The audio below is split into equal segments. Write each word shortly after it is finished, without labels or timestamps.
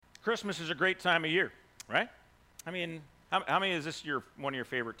Christmas is a great time of year, right? I mean, how many is this one of your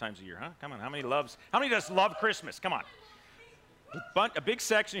favorite times of year, huh? Come on, how many just love Christmas? Come on. A big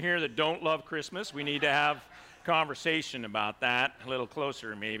section here that don't love Christmas. We need to have conversation about that a little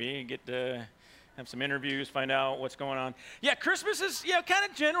closer, maybe. Get to have some interviews, find out what's going on. Yeah, Christmas is, kind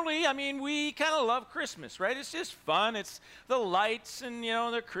of generally, we kind of love Christmas, right? It's just fun. It's the lights and,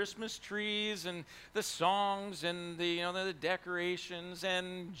 the Christmas trees and the songs and the decorations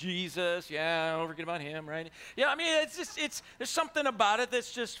and Jesus. Yeah, don't forget about him, right? Yeah, there's something about it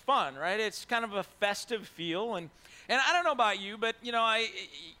that's just fun, right? It's kind of a festive feel. And I don't know about you, but,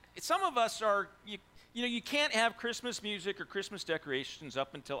 some of us are, you can't have Christmas music or Christmas decorations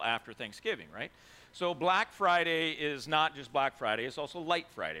up until after Thanksgiving, right? So Black Friday is not just Black Friday, it's also Light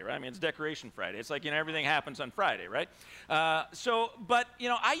Friday, right? It's Decoration Friday. It's like, everything happens on Friday, right? But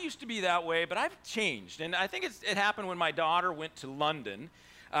I used to be that way, but I've changed. And I think it happened when my daughter went to London.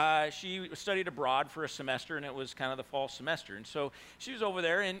 She studied abroad for a semester, and it was kind of the fall semester. And so she was over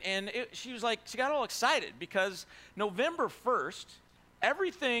there, and she got all excited because November 1st,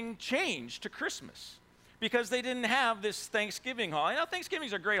 everything changed to Christmas, because they didn't have this Thanksgiving holiday. Now,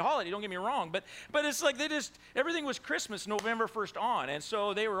 Thanksgiving's a great holiday, don't get me wrong, but it's like everything was Christmas November 1st on, and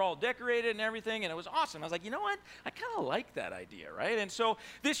so they were all decorated and everything, and it was awesome. I was like, you know what? I kind of like that idea, right? And so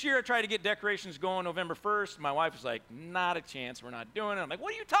this year I tried to get decorations going November 1st. My wife was like, not a chance, we're not doing it. I'm like,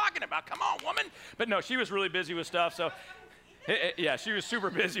 what are you talking about? Come on, woman. But no, she was really busy with stuff, so yeah, she was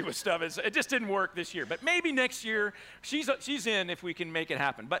super busy with stuff. It just didn't work this year. But maybe next year, she's in if we can make it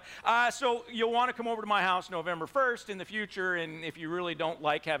happen. But so you'll want to come over to my house November 1st in the future. And if you really don't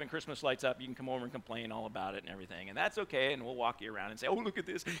like having Christmas lights up, you can come over and complain all about it and everything. And that's okay. And we'll walk you around and say, oh, look at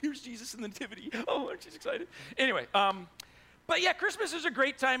this. Here's Jesus in the nativity. Oh, aren't you excited? Anyway, but yeah, Christmas is a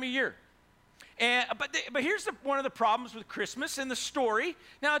great time of year. But here's one of the problems with Christmas and the story.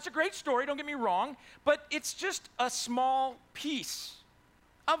 Now, it's a great story, don't get me wrong, but it's just a small piece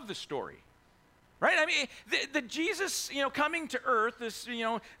of the story, right? The Jesus, coming to earth,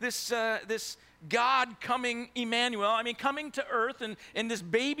 this God coming, Emmanuel, coming to earth and this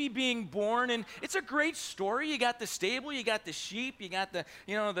baby being born, and it's a great story. You got the stable, you got the sheep, you got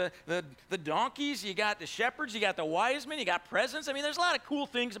the donkeys, you got the shepherds, you got the wise men, you got presents. There's a lot of cool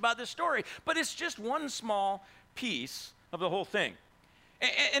things about this story, but it's just one small piece of the whole thing.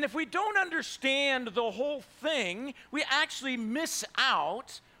 And if we don't understand the whole thing, we actually miss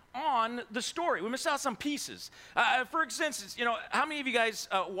out on the story. We miss out some pieces. For instance, how many of you guys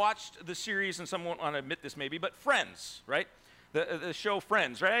watched the series, and some won't want to admit this maybe, but Friends, right? The show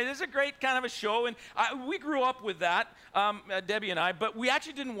Friends, right? It's a great kind of a show, and we grew up with that, Debbie and I, but we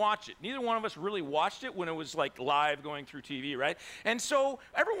actually didn't watch it. Neither one of us really watched it when it was like live going through TV, right? And so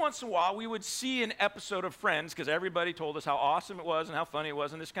every once in a while, we would see an episode of Friends, because everybody told us how awesome it was and how funny it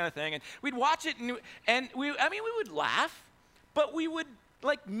was and this kind of thing, and we'd watch it, and we would laugh, but we would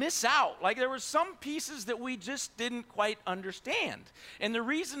miss out. There were some pieces that we just didn't quite understand. And the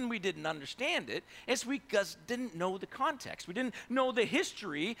reason we didn't understand it is because we didn't know the context. We didn't know the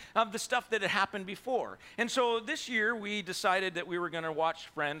history of the stuff that had happened before. And so this year we decided that we were going to watch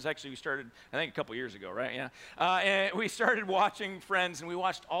Friends. Actually, we started, I think, a couple years ago, right? Yeah. And we started watching Friends, and we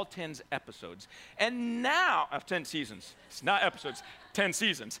watched all 10 episodes. And now, 10 seasons. It's not episodes. 10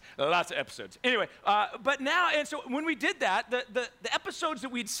 seasons, lots of episodes. Anyway, but now, and so when we did that, the episodes that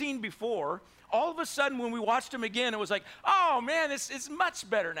we'd seen before, all of a sudden when we watched them again, it was like, oh man, it's much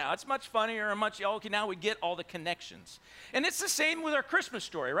better now. It's much funnier and okay, now we get all the connections. And it's the same with our Christmas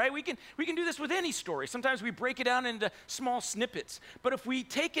story, right? We can do this with any story. Sometimes we break it down into small snippets. But if we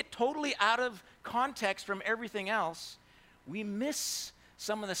take it totally out of context from everything else, we miss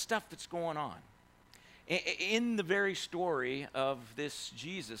some of the stuff that's going on in the very story of this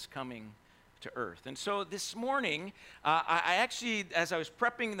Jesus coming to earth. And so this morning, I actually, as I was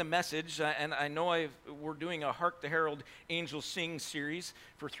prepping the message, and I know we're doing a Hark the Herald Angels Sing series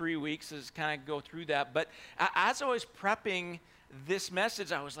for 3 weeks as kind of go through that, but as I was prepping this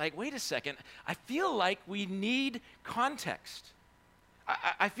message, I was like, wait a second, I feel like we need context.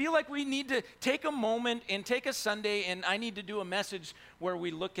 I feel like we need to take a moment and take a Sunday, and I need to do a message where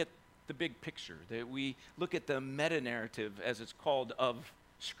we look at the big picture, that we look at the meta-narrative, as it's called, of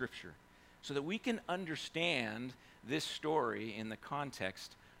Scripture, so that we can understand this story in the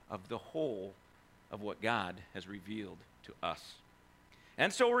context of the whole of what God has revealed to us.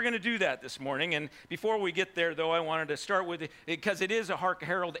 And so we're going to do that this morning. And before we get there, though, I wanted to start with it, because it is a Hark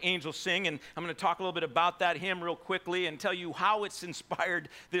Herald Angels Sing, and I'm going to talk a little bit about that hymn real quickly and tell you how it's inspired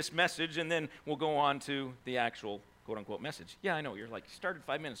this message, and then we'll go on to the actual quote-unquote message. Yeah, I know. You're like, started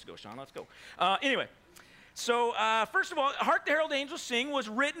 5 minutes ago, Sean. Let's go. Anyway, So first of all, Hark the Herald Angels Sing was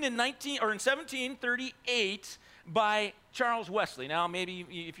written in 1738 by Charles Wesley. Now, maybe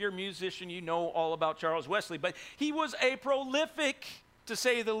if you're a musician, you know all about Charles Wesley, but he was a prolific, to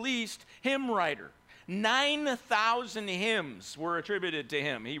say the least, hymn writer. 9,000 hymns were attributed to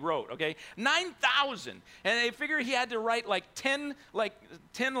him, he wrote, okay? 9,000. And they figure he had to write like 10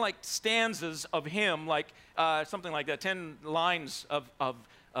 stanzas of hymn, something like that, 10 lines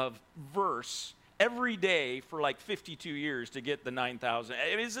of verse every day for like 52 years to get the 9,000.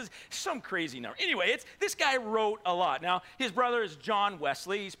 I mean, it's some crazy number. Anyway, this guy wrote a lot. Now, his brother is John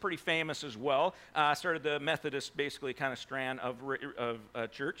Wesley. He's pretty famous as well. Started the Methodist, basically, kind of strand of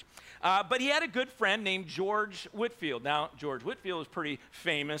church. But he had a good friend named George Whitefield. Now, George Whitefield is pretty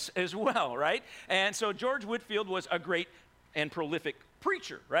famous as well, right? And so George Whitefield was a great and prolific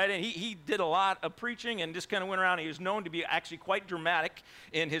preacher, right? And he did a lot of preaching and just kind of went around. He was known to be actually quite dramatic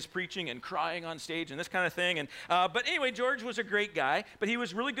in his preaching and crying on stage and this kind of thing. And but anyway, George was a great guy, but he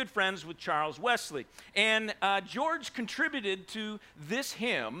was really good friends with Charles Wesley. And George contributed to this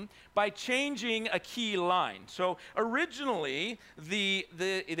hymn by changing a key line. So originally, the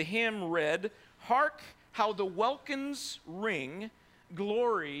hymn read, "Hark how the welkins ring,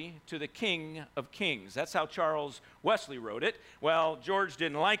 glory to the King of Kings." That's how Charles Wesley wrote it. Well, George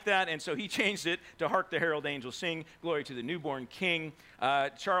didn't like that, and so he changed it to "Hark the Herald Angels Sing, glory to the newborn King."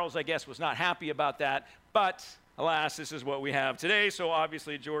 Charles, I guess, was not happy about that, but alas, this is what we have today, so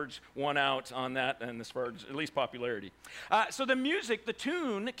obviously George won out on that, and as far as at least popularity. So the music, the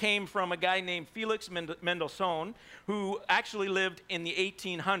tune, came from a guy named Felix Mendelssohn, who actually lived in the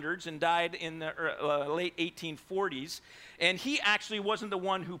 1800s and died in the late 1840s. And he actually wasn't the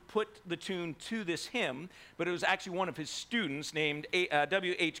one who put the tune to this hymn, but it was actually one of his students named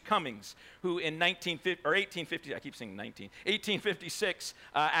W.H. Cummings, who in 1856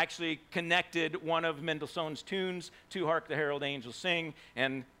 actually connected one of Mendelssohn's tunes to "Hark the Herald Angels Sing,"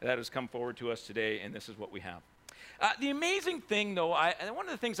 and that has come forward to us today, and this is what we have. The amazing thing, though, one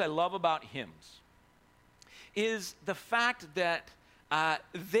of the things I love about hymns is the fact that all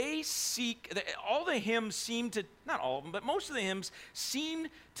the hymns seem to, not all of them, but most of the hymns seem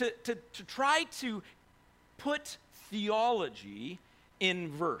to try to put theology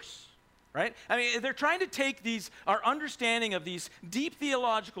in verse, right? I mean, they're trying to take our understanding of these deep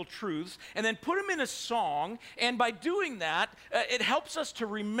theological truths and then put them in a song, and by doing that, it helps us to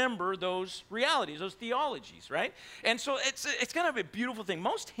remember those realities, those theologies, right? And so it's kind of a beautiful thing.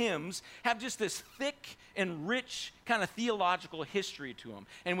 Most hymns have just this thick and rich kind of theological history to them.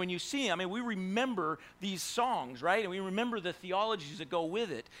 And when you see them, I mean, we remember these songs, right? And we remember the theologies that go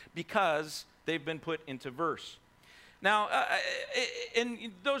with it because they've been put into verse. Now,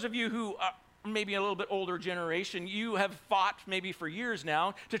 and those of you who are maybe a little bit older generation, you have fought maybe for years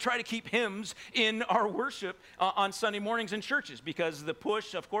now to try to keep hymns in our worship on Sunday mornings in churches, because the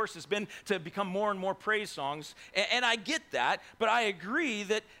push, of course, has been to become more and more praise songs. And I get that, but I agree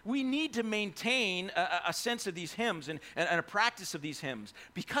that we need to maintain a sense of these hymns and a practice of these hymns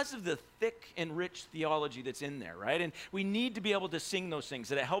because of the thick and rich theology that's in there, right? And we need to be able to sing those things,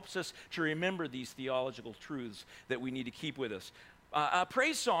 that it helps us to remember these theological truths that we need to keep with us.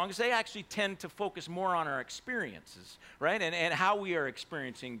 Praise songs, they actually tend to focus more on our experiences, right? And how we are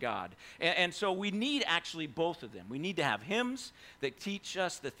experiencing God. And so we need actually both of them. We need to have hymns that teach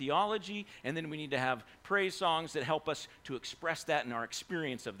us the theology, and then we need to have praise songs that help us to express that in our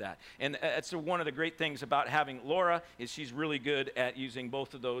experience of that. And that's one of the great things about having Laura, is she's really good at using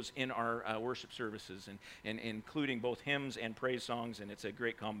both of those in our worship services, and including both hymns and praise songs, and it's a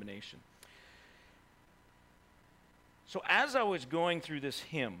great combination. So as I was going through this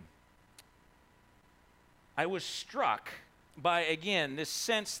hymn, I was struck by, again, this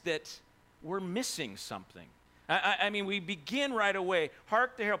sense that we're missing something. I mean, we begin right away.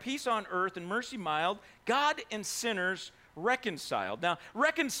 "Hark the herald, peace on earth and mercy mild, God and sinners reconciled." Now,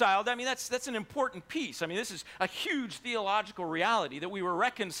 reconciled, I mean, that's an important piece. I mean, this is a huge theological reality, that we were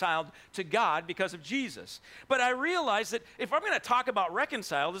reconciled to God because of Jesus. But I realized that if I'm going to talk about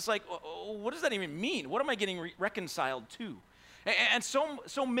reconciled, it's like, what does that even mean? What am I getting reconciled to? And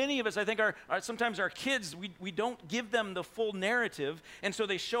so many of us, I think, are sometimes our kids, we don't give them the full narrative, and so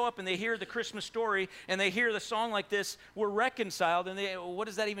they show up and they hear the Christmas story, and they hear the song like this, "We're reconciled," and what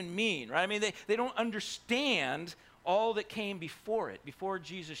does that even mean, right? I mean, they don't understand all that came before it, before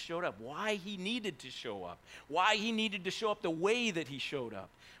Jesus showed up, why he needed to show up, why he needed to show up the way that he showed up,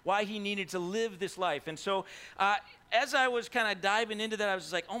 why he needed to live this life. And so as I was kind of diving into that, I was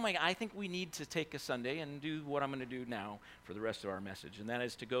just like, oh my God, I think we need to take a Sunday and do what I'm going to do now for the rest of our message, and that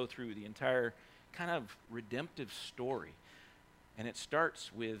is to go through the entire kind of redemptive story. And it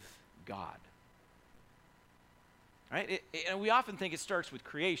starts with God. right? And we often think it starts with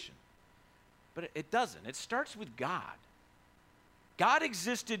creation, but it doesn't. It starts with God. God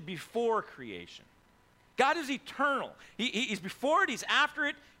existed before creation. God is eternal. He's before it, he's after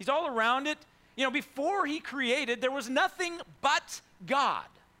it, he's all around it. You know, before he created, there was nothing but God.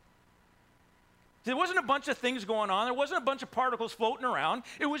 There wasn't a bunch of things going on. There wasn't a bunch of particles floating around.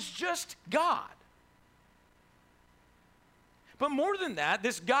 It was just God. But more than that,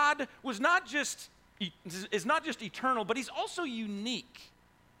 this God is not just eternal, but he's also unique.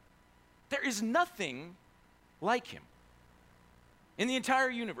 There is nothing like him in the entire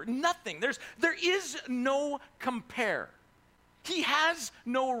universe. Nothing. There is no compare. He has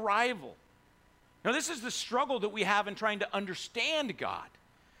no rival. Now, this is the struggle that we have in trying to understand God,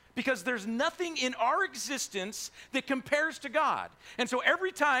 because there's nothing in our existence that compares to God. And so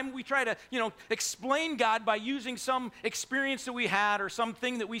every time we try to, explain God by using some experience that we had or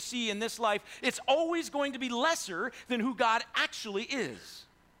something that we see in this life, it's always going to be lesser than who God actually is.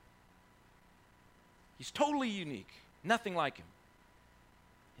 He's totally unique, nothing like him.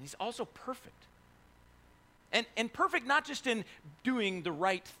 And he's also perfect. And perfect not just in doing the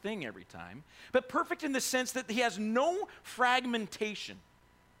right thing every time, but perfect in the sense that he has no fragmentation.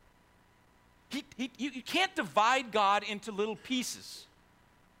 You can't divide God into little pieces.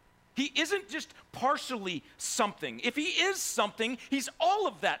 He isn't just partially something. If he is something, he's all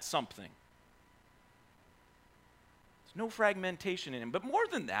of that something. There's no fragmentation in him. But more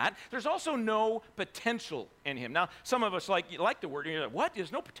than that, there's also no potential in him. Now, some of us like the word, and you're like, what?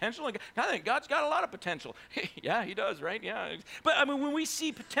 There's no potential? I think God's got a lot of potential. Yeah, he does, right? Yeah. But I mean, when we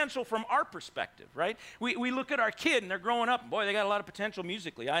see potential from our perspective, right? We look at our kid and they're growing up, and boy, they got a lot of potential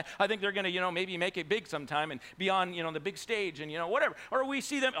musically. I think they're going to, maybe make it big sometime and be on, the big stage and, whatever. Or we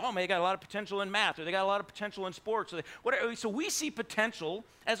see them, oh, man, they got a lot of potential in math, or they got a lot of potential in sports. Or whatever. So we see potential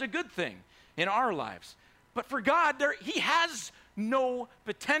as a good thing in our lives. But for God, he has no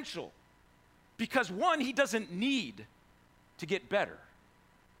potential because, one, he doesn't need to get better.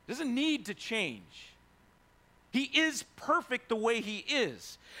 He doesn't need to change. He is perfect the way he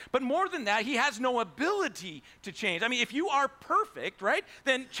is. But more than that, he has no ability to change. I mean, if you are perfect, right,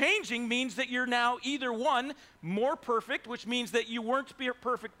 then changing means that you're now either, one, more perfect, which means that you weren't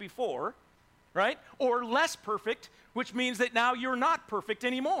perfect before, right, or less perfect, which means that now you're not perfect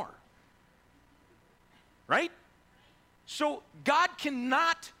anymore. Right? So God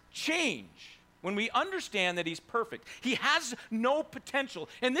cannot change when we understand that he's perfect. He has no potential.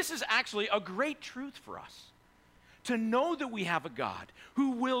 And this is actually a great truth for us, to know that we have a God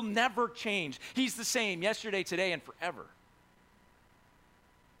who will never change. He's the same yesterday, today, and forever.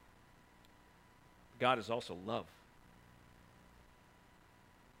 God is also love.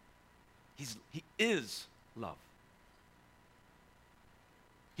 He is love.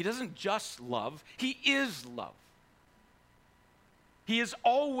 He doesn't just love, he is love. He is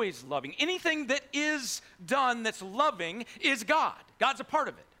always loving. Anything that is done that's loving is God. God's a part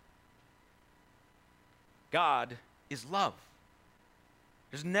of it. God is love.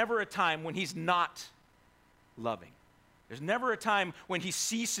 There's never a time when he's not loving. There's never a time when he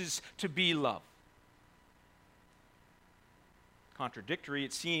ceases to be love. Contradictory,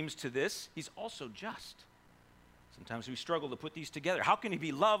 it seems, to this, he's also just. Sometimes we struggle to put these together. How can he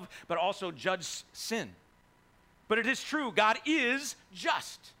be love but also judge sin? But it is true, God is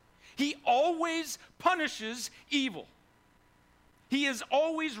just. He always punishes evil. He is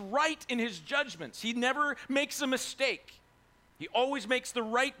always right in his judgments. He never makes a mistake. He always makes the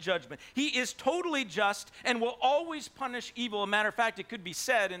right judgment. He is totally just and will always punish evil. As a matter of fact, it could be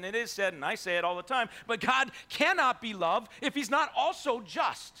said, and it is said, and I say it all the time, but God cannot be love if he's not also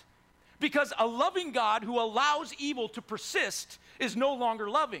just. Because a loving God who allows evil to persist is no longer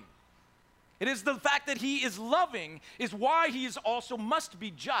loving. It is the fact that he is loving is why he is also must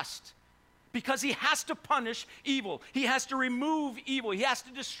be just. Because he has to punish evil. He has to remove evil. He has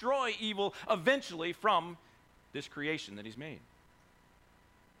to destroy evil eventually from this creation that he's made.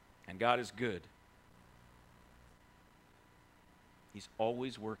 And God is good. He's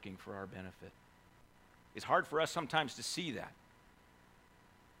always working for our benefit. It's hard for us sometimes to see that.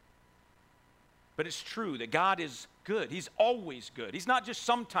 But it's true that God is good. He's always good. He's not just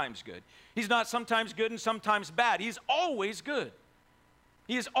sometimes good. He's not sometimes good and sometimes bad. He's always good.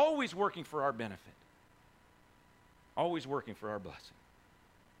 He is always working for our benefit. Always working for our blessing.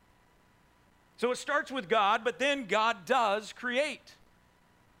 So it starts with God, but then God does create.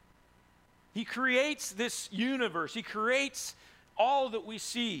 He creates this universe. He creates all that we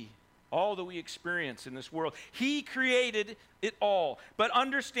see, all that we experience in this world. He created it all. But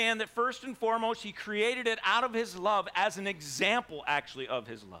understand that first and foremost, he created it out of his love as an example, actually, of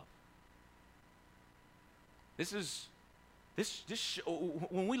his love. When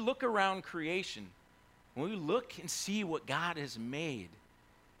we look around creation, when we look and see what God has made,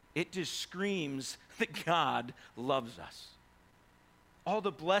 it just screams that God loves us. All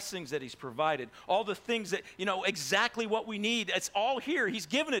the blessings that he's provided, all the things that, exactly what we need, it's all here. He's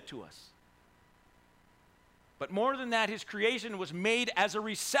given it to us. But more than that, his creation was made as a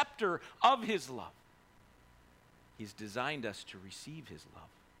receptor of his love. He's designed us to receive his love,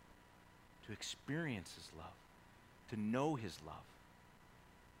 to experience his love, to know his love.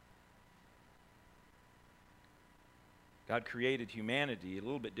 God created humanity a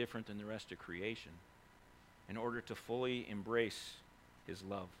little bit different than the rest of creation in order to fully embrace his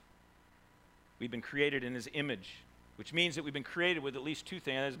love. We've been created in his image, which means that we've been created with at least two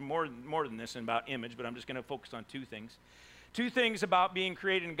things. There's more than this about image, but I'm just going to focus on two things. Two things about being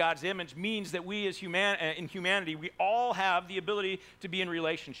created in God's image means that we as in humanity, we all have the ability to be in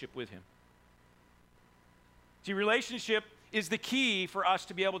relationship with him. See, relationship is the key for us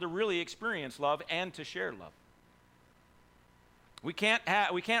to be able to really experience love and to share love. We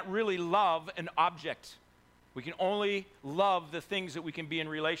can't really love an object. We can only love the things that we can be in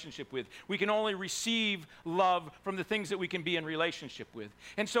relationship with. We can only receive love from the things that we can be in relationship with.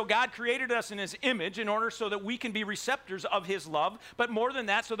 And so God created us in his image in order so that we can be receptors of his love, but more than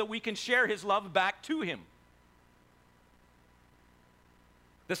that, so that we can share his love back to him.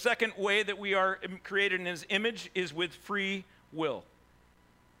 The second way that we are created in his image is with free will.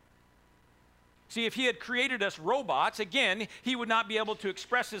 See, if he had created us robots, again, he would not be able to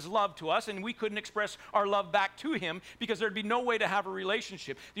express his love to us, and we couldn't express our love back to him because there'd be no way to have a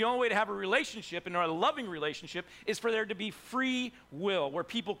relationship. The only way to have a relationship, and a loving relationship, is for there to be free will, where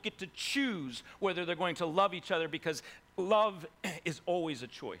people get to choose whether they're going to love each other, because love is always a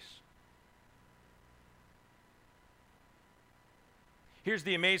choice. Here's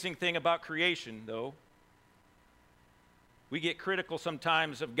the amazing thing about creation, though. We get critical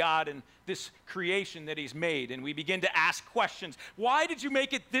sometimes of God and this creation that he's made, and we begin to ask questions. Why did you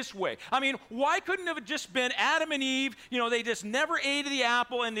make it this way? I mean, why couldn't it have just been Adam and Eve? They just never ate of the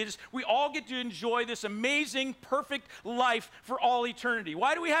apple, and we all get to enjoy this amazing, perfect life for all eternity.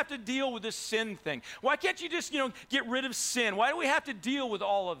 Why do we have to deal with this sin thing? Why can't you just, get rid of sin? Why do we have to deal with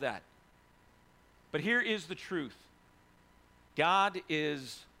all of that? But here is the truth. God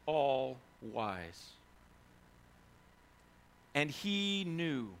is all wise. And he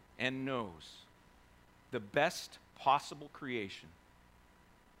knew and knows the best possible creation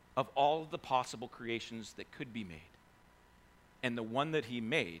of all of the possible creations that could be made. And the one that he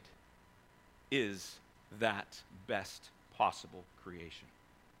made is that best possible creation.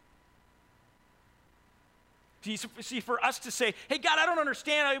 See, for us to say, hey, God, I don't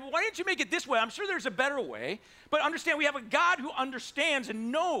understand. Why didn't you make it this way? I'm sure there's a better way. But understand, we have a God who understands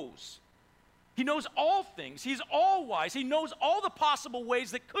and knows. He knows all things. He's all wise. He knows all the possible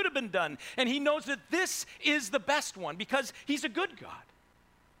ways that could have been done. And he knows that this is the best one because he's a good God.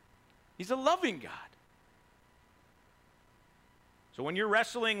 He's a loving God. So when you're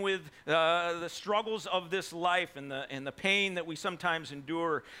wrestling with the struggles of this life and the pain that we sometimes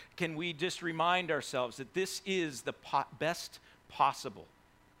endure, can we just remind ourselves that this is the best possible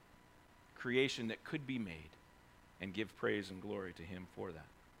creation that could be made, and give praise and glory to him for that.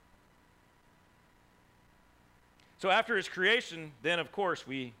 So after his creation, then of course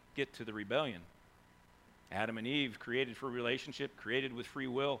we get to the rebellion. Adam and Eve, created for relationship, created with free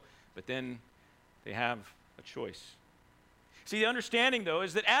will, but then they have a choice. See, the understanding, though,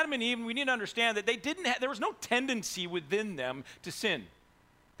 is that Adam and Eve, we need to understand that there was no tendency within them to sin.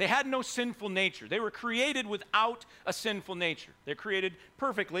 They had no sinful nature. They were created without a sinful nature. They're created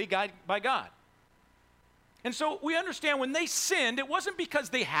perfectly by God. And so we understand when they sinned, it wasn't because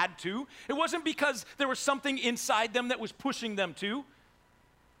they had to. It wasn't because there was something inside them that was pushing them to.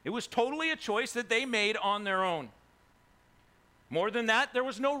 It was totally a choice that they made on their own. More than that, there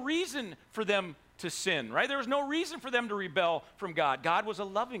was no reason for them to sin, right? There was no reason for them to rebel from God. God was a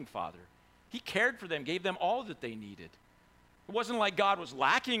loving Father. He cared for them, gave them all that they needed. It wasn't like God was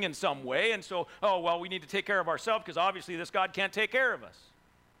lacking in some way, and so, we need to take care of ourselves because obviously this God can't take care of us.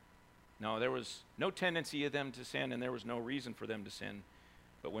 No, there was no tendency of them to sin, and there was no reason for them to sin.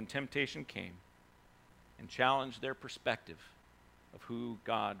 But when temptation came and challenged their perspective of who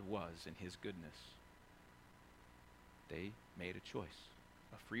God was and his goodness, they made a choice,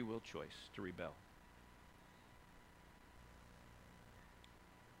 a free will choice to rebel.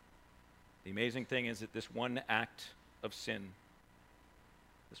 The amazing thing is that this one act of sin,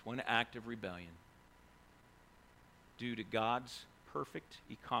 this one act of rebellion, due to God's perfect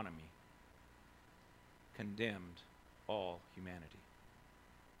economy, condemned all humanity.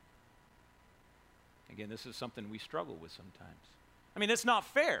 Again, this is something we struggle with sometimes. I mean, it's not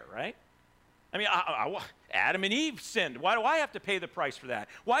fair, right? I mean, Adam and Eve sinned. Why do I have to pay the price for that?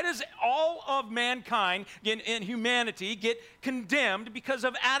 Why does all of mankind in humanity get condemned because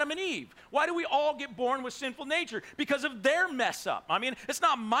of Adam and Eve? Why do we all get born with sinful nature? Because of their mess up. I mean, it's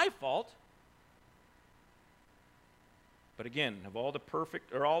not my fault. But again, of all the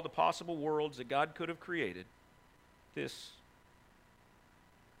perfect or all the possible worlds that God could have created, this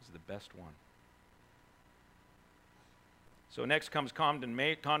is the best one. So next comes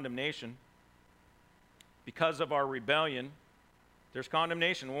condemnation. Because of our rebellion, there's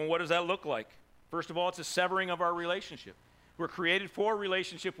condemnation. Well, what does that look like? First of all, it's a severing of our relationship. We're created for a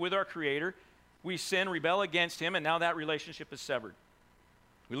relationship with our Creator. We sin, rebel against Him, and now that relationship is severed.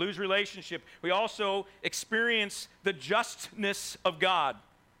 We lose relationship. We also experience the justness of God,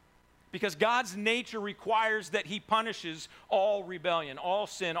 because God's nature requires that He punishes all rebellion, all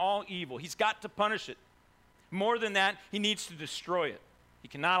sin, all evil. He's got to punish it. More than that, He needs to destroy it. He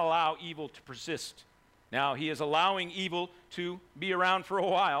cannot allow evil to persist. Now, He is allowing evil to be around for a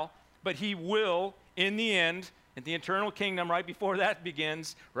while, but He will, in the end, in the eternal kingdom, right before that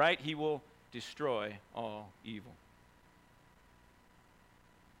begins, right, He will destroy all evil.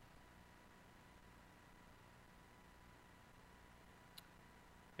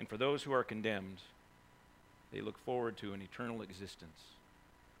 And for those who are condemned, they look forward to an eternal existence,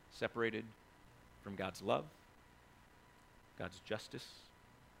 separated from God's love, God's justice,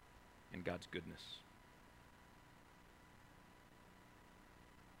 and God's goodness.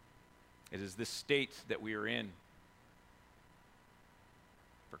 It is this state that we are in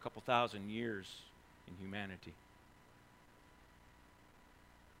for a couple thousand years in humanity.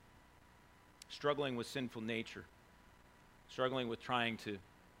 Struggling with sinful nature, struggling with trying to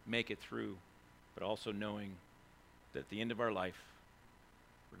make it through, but also knowing that at the end of our life,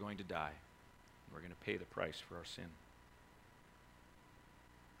 we're going to die. And we're going to pay the price for our sin.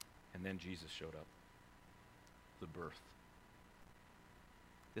 And then Jesus showed up. The birth.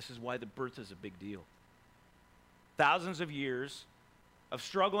 This is why the birth is a big deal. Thousands of years of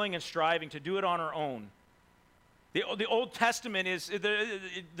struggling and striving to do it on our own. The Old Testament is,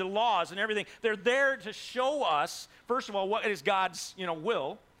 the laws and everything, they're there to show us, first of all, what is God's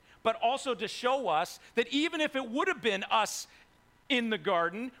will, but also to show us that even if it would have been us in the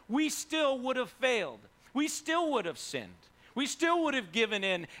garden, we still would have failed. We still would have sinned. We still would have given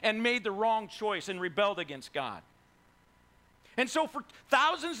in and made the wrong choice and rebelled against God. And so for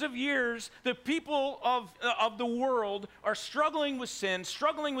thousands of years, the people of the world are struggling with sin,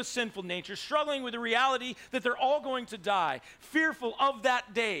 struggling with sinful nature, struggling with the reality that they're all going to die, fearful of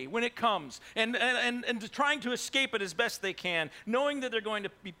that day when it comes, and trying to escape it as best they can, knowing that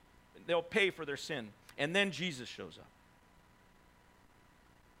they'll pay for their sin. And then Jesus shows up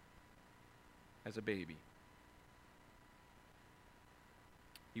as a baby.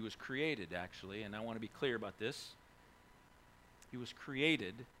 He was created, actually, and I want to be clear about this. He was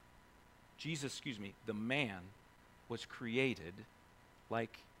created, the man was created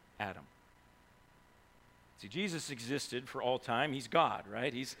like Adam. See, Jesus existed for all time. He's God,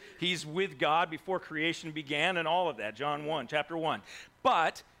 right? He's with God before creation began and all of that, John 1, chapter 1.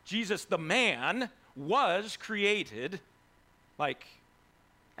 But Jesus, the man, was created like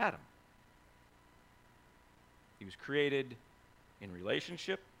Adam. He was created in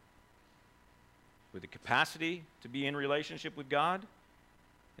relationship, with the capacity to be in relationship with God,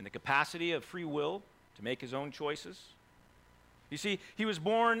 and the capacity of free will to make his own choices. You see, he was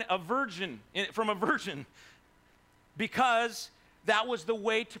born from a virgin because that was the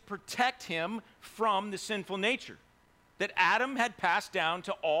way to protect him from the sinful nature that Adam had passed down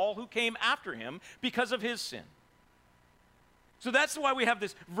to all who came after him because of his sin. So that's why we have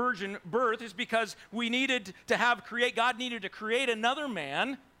this virgin birth, is because God needed to create another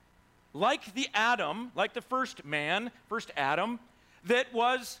man like the first Adam, that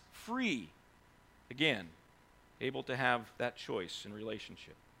was free. Again, able to have that choice in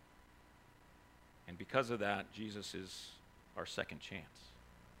relationship. And because of that, Jesus is our second chance.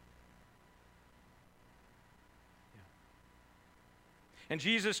 Yeah. And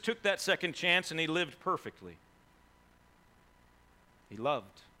Jesus took that second chance and he lived perfectly. He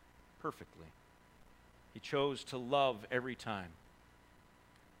loved perfectly. He chose to love every time.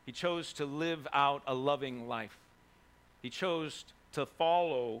 He chose to live out a loving life. He chose to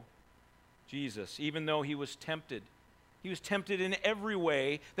follow Jesus, even though he was tempted. He was tempted in every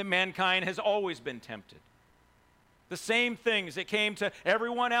way that mankind has always been tempted. The same things that came to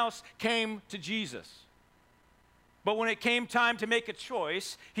everyone else came to Jesus. But when it came time to make a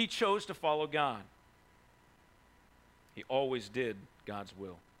choice, he chose to follow God. He always did God's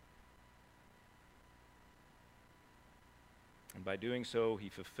will. And by doing so, he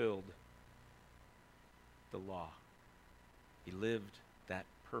fulfilled the law. He lived that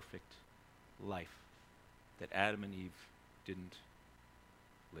perfect life that Adam and Eve didn't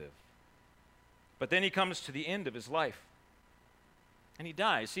live. But then he comes to the end of his life, and he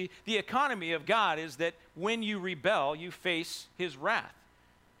dies. See, the economy of God is that when you rebel, you face his wrath.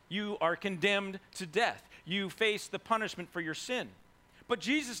 You are condemned to death. You face the punishment for your sin. But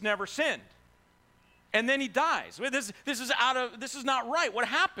Jesus never sinned. And then he dies. This is not right. What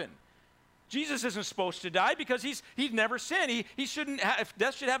happened? Jesus isn't supposed to die because he's never sinned. He shouldn't have,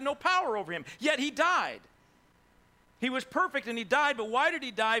 death should have no power over him. Yet he died. He was perfect and he died, but why did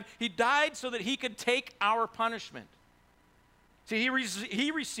he die? He died so that he could take our punishment. See,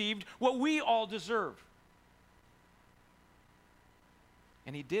 he received what we all deserve.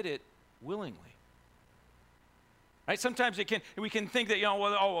 And he did it willingly. Right? Sometimes we can think that,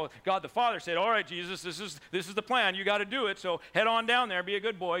 God the Father said, all right, Jesus, this is the plan. You got to do it. So head on down there, be a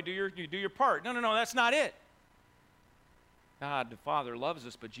good boy, do your part. No, that's not it. God the Father loves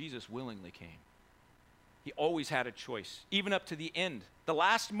us, but Jesus willingly came. He always had a choice, even up to the end, the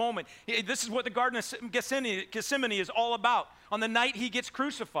last moment. This is what the Garden of Gethsemane is all about. On the night he gets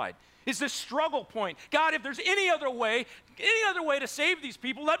crucified, is this struggle point. God, if there's any other way to save these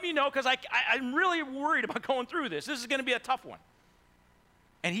people, let me know, because I'm really worried about going through this. This is going to be a tough one.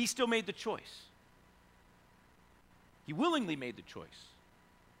 And he still made the choice. He willingly made the choice.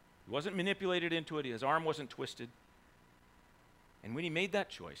 He wasn't manipulated into it. His arm wasn't twisted. And when he made that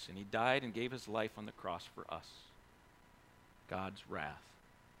choice and he died and gave his life on the cross for us, God's wrath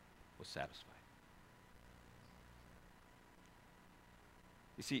was satisfied.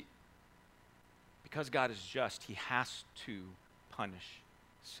 You see, because God is just, he has to punish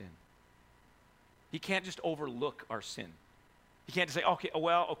sin. He can't just overlook our sin. He can't just say,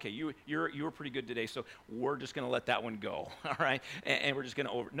 okay, you were pretty good today, so we're just going to let that one go, all right? And we're just going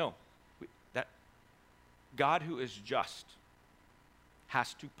to No. That God, who is just,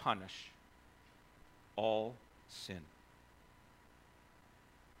 has to punish all sin.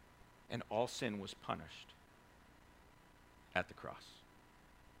 And all sin was punished at the cross.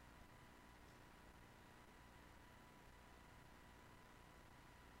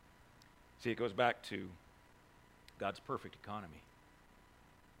 See, it goes back to God's perfect economy,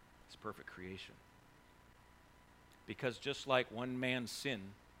 his perfect creation. Because just like one man's sin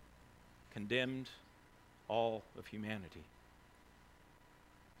condemned all of humanity,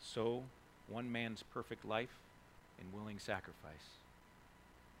 so one man's perfect life and willing sacrifice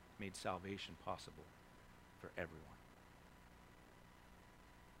made salvation possible for everyone.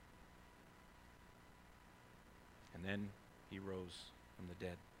 And then he rose from the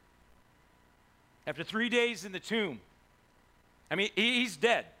dead. After 3 days in the tomb, he's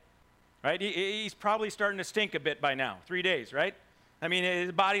dead, right? He's probably starting to stink a bit by now. 3 days, right?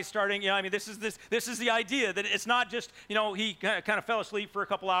 His body's starting, this is the idea that it's not just, he kind of fell asleep for a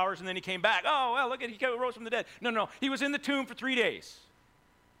couple hours and then he came back. Oh, well, look at, he rose from the dead. No, he was in the tomb for 3 days.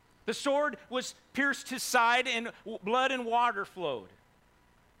 The sword was pierced his side and blood and water flowed.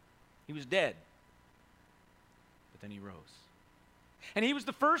 He was dead. But then he rose. And he was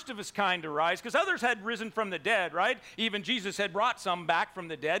the first of his kind to rise, because others had risen from the dead, right? Even Jesus had brought some back from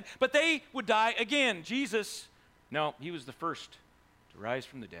the dead, but they would die again. Jesus, no, he was the first to rise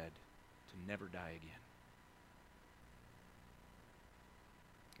from the dead, to never die again.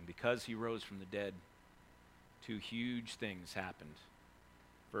 And because he rose from the dead, two huge things happened.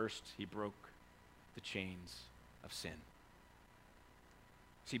 First, he broke the chains of sin.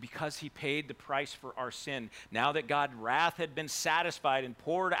 See, because he paid the price for our sin, now that God's wrath had been satisfied and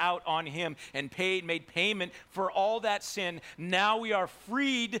poured out on him and made payment for all that sin, now we are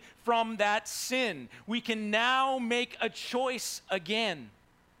freed from that sin. We can now make a choice again.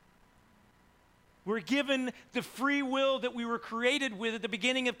 We're given the free will that we were created with at the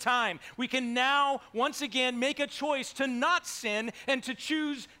beginning of time. We can now, once again, make a choice to not sin and to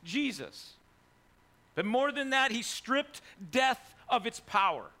choose Jesus. But more than that, he stripped death of its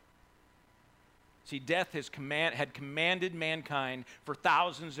power. See, death had commanded mankind for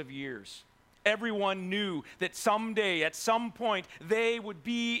thousands of years. Everyone knew that someday, at some point, they would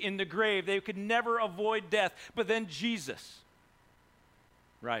be in the grave. They could never avoid death. But then Jesus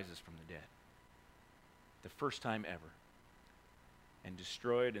rises from the dead, the first time ever, and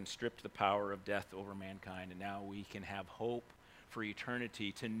destroyed and stripped the power of death over mankind. And now we can have hope for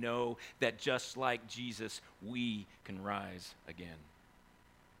eternity, to know that just like Jesus, we can rise again.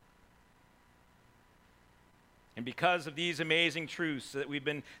 And because of these amazing truths, that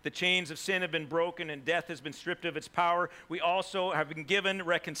the chains of sin have been broken and death has been stripped of its power, we also have been given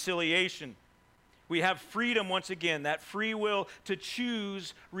reconciliation. We have freedom once again, that free will to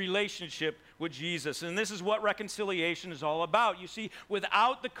choose relationship with Jesus. And this is what reconciliation is all about. You see,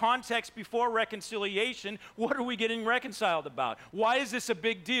 without the context before reconciliation, what are we getting reconciled about? Why is this a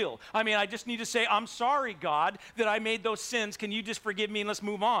big deal? I mean, I just need to say, I'm sorry, God, that I made those sins. Can you just forgive me and let's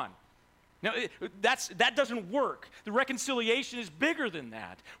move on? Now, that doesn't work. The reconciliation is bigger than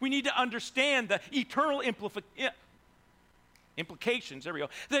that. We need to understand the eternal implications, there we go,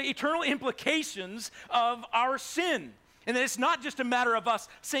 the eternal implications of our sin. And that it's not just a matter of us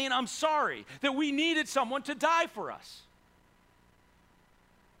saying, I'm sorry, that we needed someone to die for us.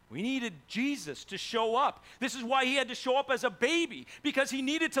 We needed Jesus to show up. This is why he had to show up as a baby, because he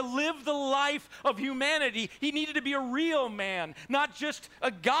needed to live the life of humanity. He needed to be a real man, not just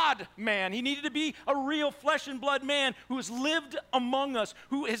a God man. He needed to be a real flesh and blood man who has lived among us,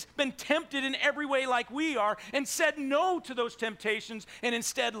 who has been tempted in every way like we are, and said no to those temptations and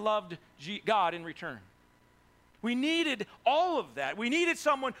instead loved God in return. We needed all of that. We needed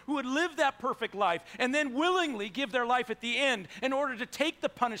someone who would live that perfect life and then willingly give their life at the end in order to take the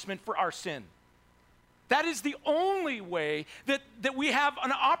punishment for our sin. That is the only way that we have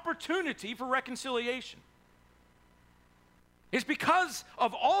an opportunity for reconciliation. It's because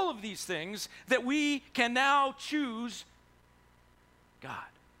of all of these things that we can now choose God.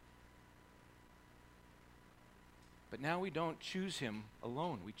 But now we don't choose him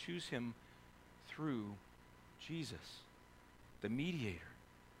alone. We choose him through Jesus, the mediator.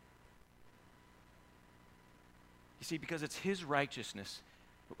 You see, because it's his righteousness.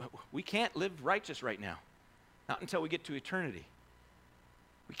 We can't live righteous right now, not until we get to eternity.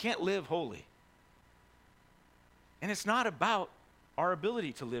 We can't live holy. And it's not about our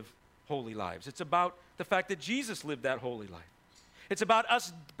ability to live holy lives. It's about the fact that Jesus lived that holy life. It's about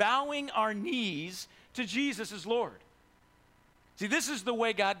us bowing our knees to Jesus as Lord. See, this is the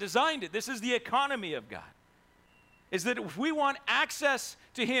way God designed it. This is the economy of God. Is that if we want access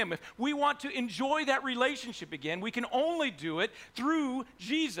to him, if we want to enjoy that relationship again, we can only do it through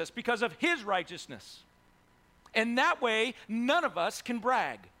Jesus because of his righteousness. And that way, none of us can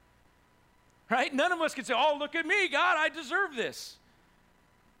brag. Right? None of us can say, oh, look at me, God, I deserve this.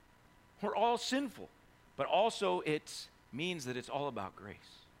 We're all sinful. But also, it means that it's all about grace.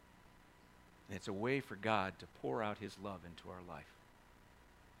 And it's a way for God to pour out his love into our life,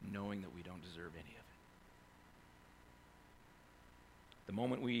 knowing that we don't deserve any of it. The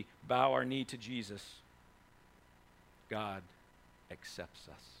moment we bow our knee to Jesus, God accepts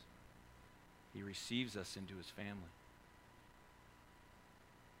us. He receives us into his family.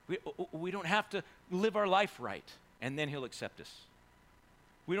 We don't have to live our life right, and then he'll accept us.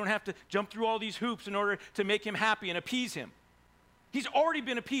 We don't have to jump through all these hoops in order to make him happy and appease him. He's already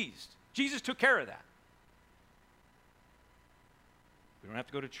been appeased. Jesus took care of that. We don't have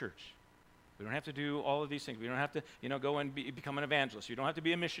to go to church. We don't have to do all of these things. We don't have to, go and become an evangelist. You don't have to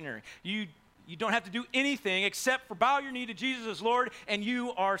be a missionary. You don't have to do anything except for bow your knee to Jesus as Lord, and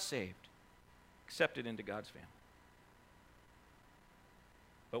you are saved. Accepted into God's family.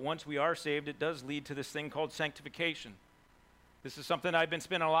 But once we are saved, it does lead to this thing called sanctification. This is something I've been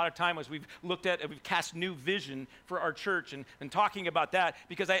spending a lot of time as we've looked at, we've cast new vision for our church and talking about that,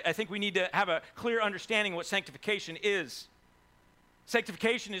 because I think we need to have a clear understanding of what sanctification is.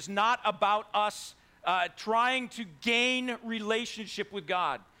 Sanctification is not about us trying to gain relationship with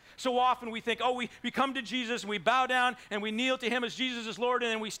God. So often we think, we come to Jesus and we bow down and we kneel to him as Jesus is Lord,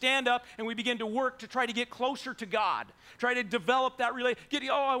 and then we stand up and we begin to work to try to get closer to God, try to develop that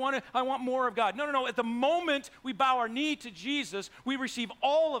relationship. I want more of God. No. At the moment we bow our knee to Jesus, we receive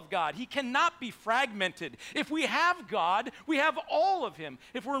all of God. He cannot be fragmented. If we have God, we have all of him.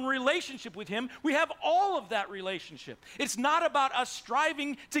 If we're in relationship with him, we have all of that relationship. It's not about us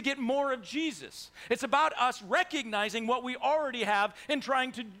striving to get more of Jesus. It's about us recognizing what we already have and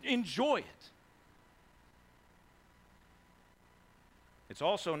trying to enjoy it. It's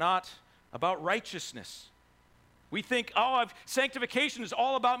also not about righteousness. We think, sanctification is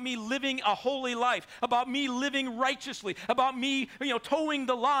all about me living a holy life, about me living righteously, about me, towing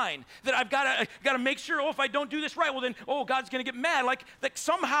the line. That I've got to make sure, if I don't do this right, well then, God's going to get mad. Like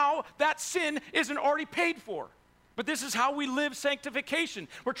somehow that sin isn't already paid for. But this is how we live sanctification.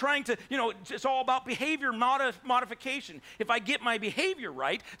 We're trying to, it's all about behavior modification. If I get my behavior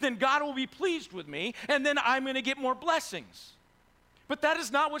right, then God will be pleased with me, and then I'm going to get more blessings. But that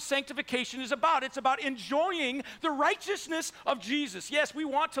is not what sanctification is about. It's about enjoying the righteousness of Jesus. Yes, we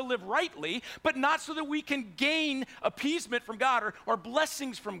want to live rightly, but not so that we can gain appeasement from God or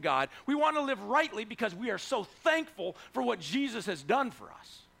blessings from God. We want to live rightly because we are so thankful for what Jesus has done for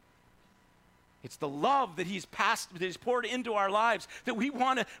us. It's the love that he's poured into our lives that we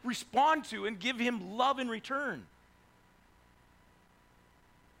want to respond to and give him love in return.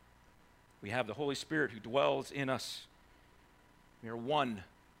 We have the Holy Spirit who dwells in us. We are one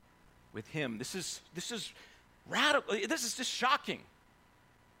with him. This is radical. This is just shocking.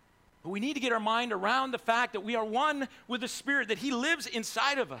 But we need to get our mind around the fact that we are one with the Spirit, that he lives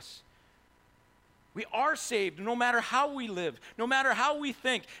inside of us. We are saved no matter how we live, no matter how we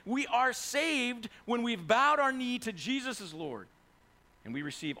think. We are saved when we've bowed our knee to Jesus as Lord. And we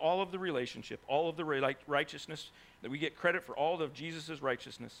receive all of the relationship, all of the righteousness, that we get credit for all of Jesus'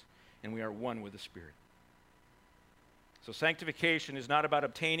 righteousness, and we are one with the Spirit. So sanctification is not about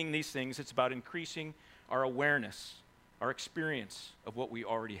obtaining these things. It's about increasing our awareness, our experience of what we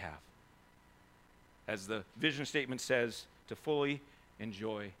already have. As the vision statement says, to fully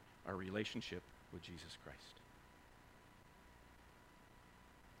enjoy our relationship with Jesus Christ.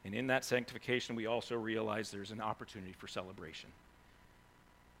 And in that sanctification, we also realize there's an opportunity for celebration.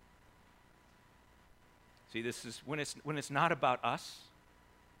 See, this is when it's not about us,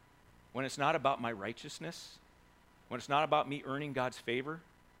 when it's not about my righteousness, when it's not about me earning God's favor,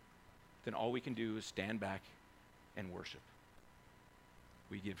 then all we can do is stand back and worship.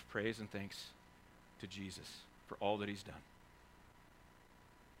 We give praise and thanks to Jesus for all that he's done.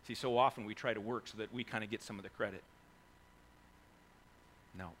 See, so often we try to work so that we kind of get some of the credit.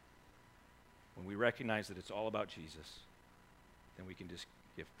 No. When we recognize that it's all about Jesus, then we can just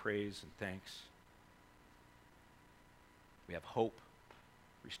give praise and thanks. We have hope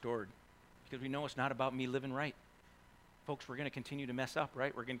restored because we know it's not about me living right. Folks, we're going to continue to mess up,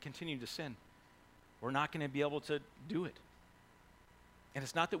 right? We're going to continue to sin. We're not going to be able to do it. And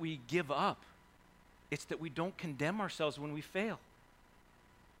it's not that we give up. It's that we don't condemn ourselves when we fail.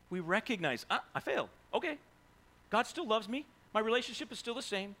 We recognize, I failed. Okay. God still loves me. My relationship is still the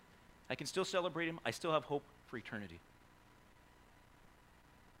same. I can still celebrate him. I still have hope for eternity.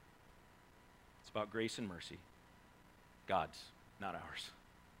 It's about grace and mercy. God's, not ours.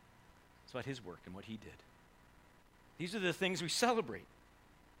 It's about his work and what he did. These are the things we celebrate.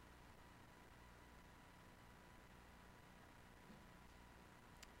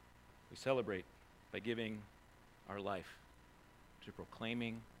 We celebrate by giving our life to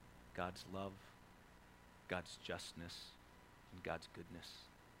proclaiming God's love, God's justness, and God's goodness.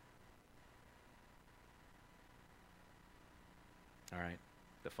 All right,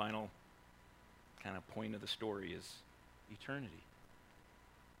 the final kind of point of the story is eternity.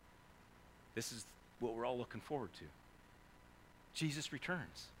 This is what we're all looking forward to. Jesus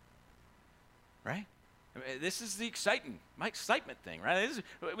returns, right? I mean, this is my excitement thing, right?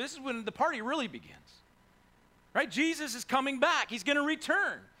 This is when the party really begins, right? Jesus is coming back. He's going to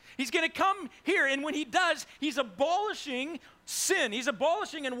return. He's going to come here, and when he does, he's abolishing sin. He's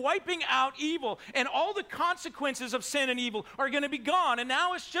abolishing and wiping out evil, and all the consequences of sin and evil are going to be gone, and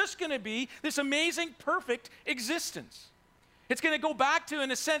now it's just going to be this amazing, perfect existence. It's going to go back to, in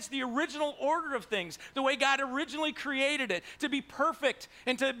a sense, the original order of things, the way God originally created it, to be perfect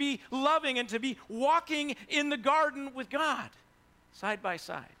and to be loving and to be walking in the garden with God, side by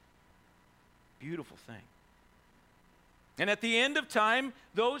side. Beautiful thing. And at the end of time,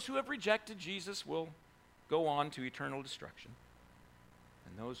 those who have rejected Jesus will go on to eternal destruction.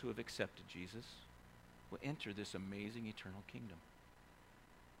 And those who have accepted Jesus will enter this amazing eternal kingdom.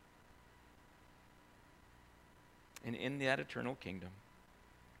 And in that eternal kingdom,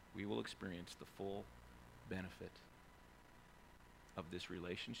 we will experience the full benefit of this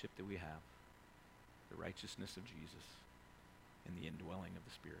relationship that we have, the righteousness of Jesus, and the indwelling of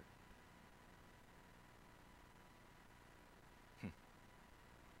the Spirit.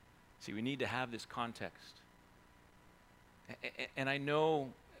 See, we need to have this context. And I know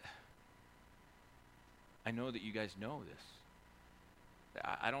that you guys know this.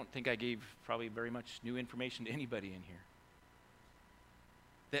 I don't think I gave probably very much new information to anybody in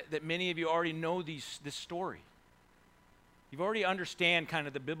here. That many of you already know this story. You've already understand kind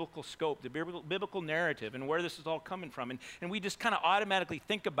of the biblical scope, the biblical narrative, and where this is all coming from. And we just kind of automatically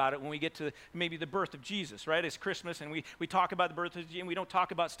think about it when we get to maybe the birth of Jesus, right? It's Christmas, and we talk about the birth of Jesus, and we don't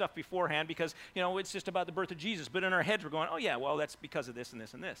talk about stuff beforehand because, it's just about the birth of Jesus. But in our heads, we're going, oh yeah, well, that's because of this and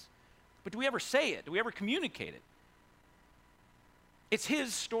this and this. But do we ever say it? Do we ever communicate it? It's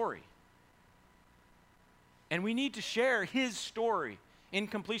his story. And we need to share his story in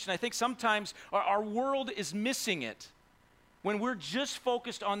completion. I think sometimes our world is missing it when we're just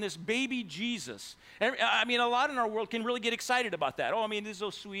focused on this baby Jesus. I mean, a lot in our world can really get excited about that. Oh, I mean, this is so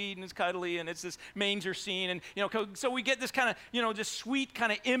sweet and it's cuddly and it's this manger scene. And, so we get this kind of, this sweet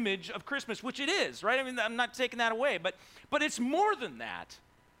kind of image of Christmas, which it is, right? I mean, I'm not taking that away, but it's more than that.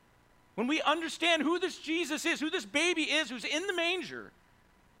 when we understand who this Jesus is, who this baby is, who's in the manger,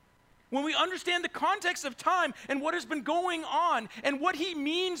 when we understand the context of time and what has been going on and what he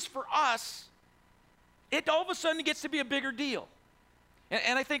means for us, it all of a sudden gets to be a bigger deal.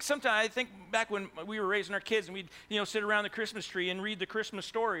 And I think sometimes, back when we were raising our kids and we'd, sit around the Christmas tree and read the Christmas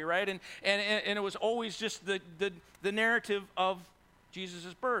story, right? And it was always just the narrative of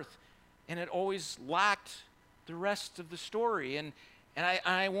Jesus' birth. And it always lacked the rest of the story. And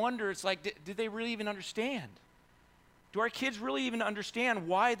I wonder, it's like, did they really even understand? Do our kids really even understand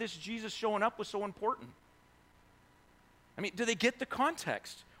why this Jesus showing up was so important? I mean, do they get the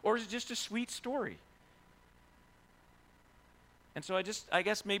context? Or is it just a sweet story? And so I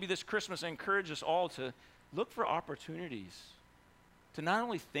guess maybe this Christmas I encourage us all to look for opportunities to not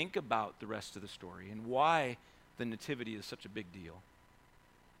only think about the rest of the story and why the nativity is such a big deal,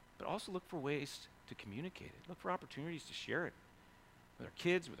 but also look for ways to communicate it. Look for opportunities to share it with our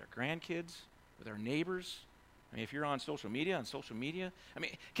kids, with our grandkids, with our neighbors. I mean, if you're on social media, I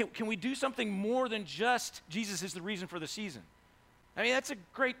mean, can we do something more than just Jesus is the reason for the season? I mean, that's a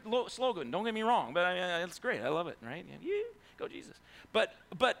great slogan, don't get me wrong, but it's great. I love it, right? Yeah, go Jesus. But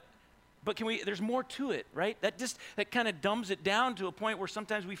can we, there's more to it, right? That kind of dumbs it down to a point where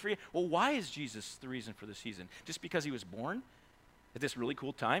sometimes we forget, well, why is Jesus the reason for the season? Just because he was born at this really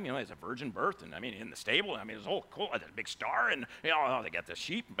cool time, as a virgin birth, and I mean, in the stable, I mean, it was all cool, there's a big star, and they got the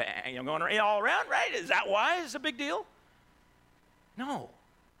sheep bang, going all around, right? Is that why it's a big deal? No.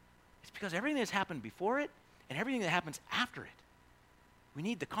 It's because everything that's happened before it and everything that happens after it, we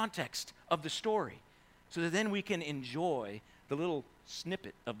need the context of the story so that then we can enjoy the little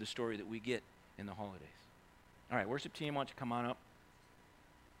snippet of the story that we get in the holidays. All right, worship team, why don't you come on up?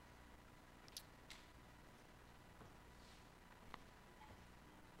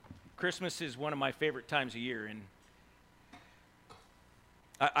 Christmas is one of my favorite times of year, and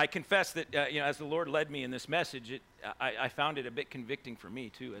I confess that, as the Lord led me in this message, I found it a bit convicting for me,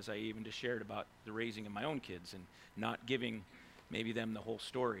 too, as I even just shared about the raising of my own kids and not giving maybe them the whole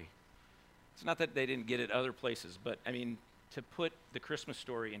story. It's not that they didn't get it other places, but, I mean, to put the Christmas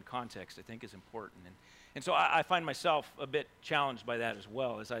story in context, I think is important. And so I find myself a bit challenged by that as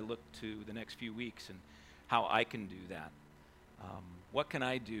well as I look to the next few weeks and how I can do that. What can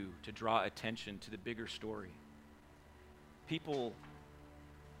I do to draw attention to the bigger story? The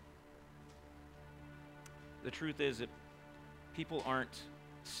truth is that people aren't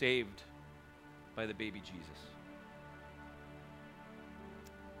saved by the baby Jesus.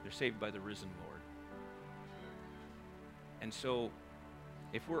 They're saved by the risen Lord. And so,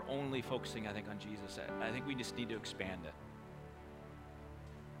 if we're only focusing, I think, on Jesus, I think we just need to expand it.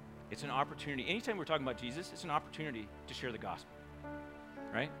 It's an opportunity. Anytime we're talking about Jesus, it's an opportunity to share the gospel,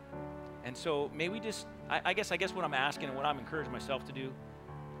 right? And so, may we just, I guess what I'm asking and what I'm encouraging myself to do,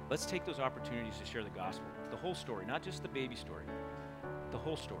 let's take those opportunities to share the gospel, the whole story, not just the baby story, the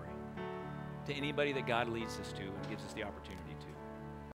whole story, to anybody that God leads us to and gives us the opportunity.